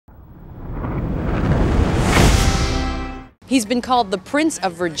He's been called the Prince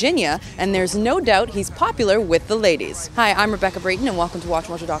of Virginia, and there's no doubt he's popular with the ladies. Hi, I'm Rebecca Brayton, and welcome to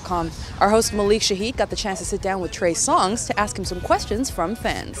WatchMojo.com. Our host Malik Shahid got the chance to sit down with Trey Songz to ask him some questions from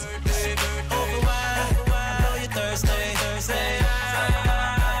fans.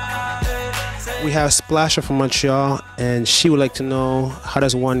 We have Splasher from Montreal, and she would like to know, how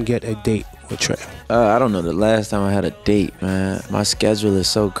does one get a date with Trey? I don't know the last time I had a date, man. My schedule is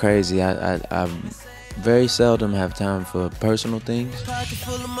so crazy. I very seldom have time for personal things.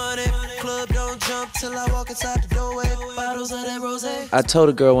 I told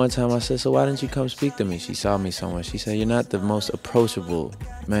a girl one time, I said, so why didn't you come speak to me? She saw me somewhere. She said, you're not the most approachable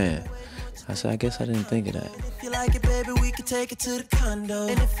man. I said, I guess I didn't think of that. If you like it, baby, we can take it to the condo.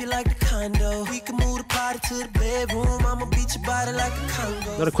 And if you like the condo, we can move the party to the bedroom. I'ma beat your body like a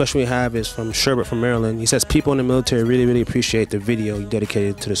Congo. Another question we have is from Sherbert from Maryland. He says, people in the military really appreciate the video you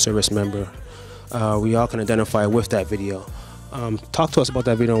dedicated to the service member. We all can identify with that video. Talk to us about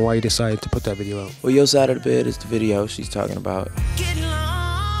that video and why you decided to put that video out. Well, Your Side of the Bed is the video she's talking about. Getting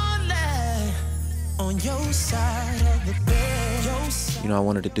lonely on your side of the bed. You know, I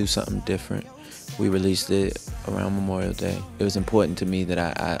wanted to do something different. We released it around Memorial Day. It was important to me that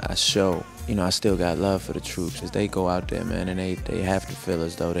I show, you know, I still got love for the troops as they go out there, man, and they have to feel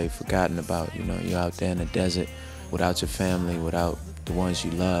as though they've forgotten about, you know, you're out there in the desert without your family, without the ones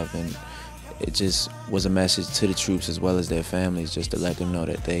you love, and it just was a message to the troops as well as their families, just to let them know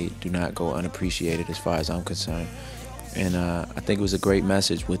that they do not go unappreciated as far as I'm concerned. And I think it was a great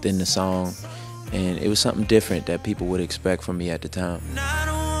message within the song, and it was something different that people would expect from me at the time. I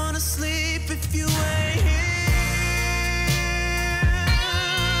don't wanna sleep if you ain't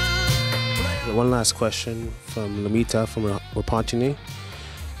here. One last question from Lamita from Repentigny.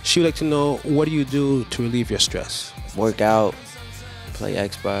 She would like to know, what do you do to relieve your stress? Work out, play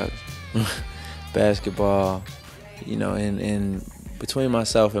Xbox, basketball, you know, and between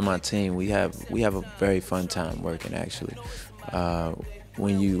myself and my team, we have a very fun time working, actually.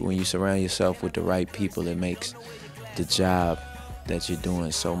 When you surround yourself with the right people, it makes the job that you're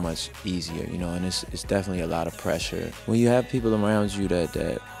doing so much easier, you know, and it's definitely a lot of pressure. When you have people around you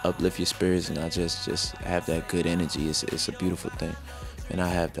that uplift your spirits and not just have that good energy, it's a beautiful thing, and I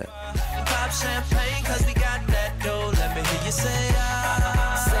have that. Pop champagne 'cause we got that dough. Let me hear you say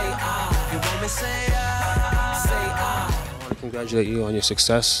ah. Say ah. You want me say ah. Say ah. I want to congratulate you on your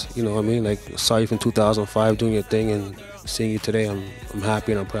success. You know what I mean? Like, saw you from 2005 doing your thing, and seeing you today, I'm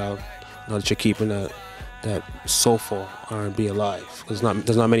happy and I'm proud. You know that you're keeping that soulful R&B alive. There's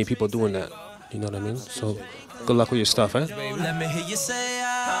not many people doing that. You know what I mean? So good luck with your stuff, eh? Let me hear you say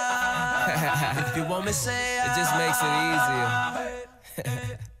ah. If you want me say ah. It just makes it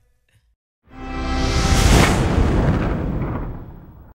easier.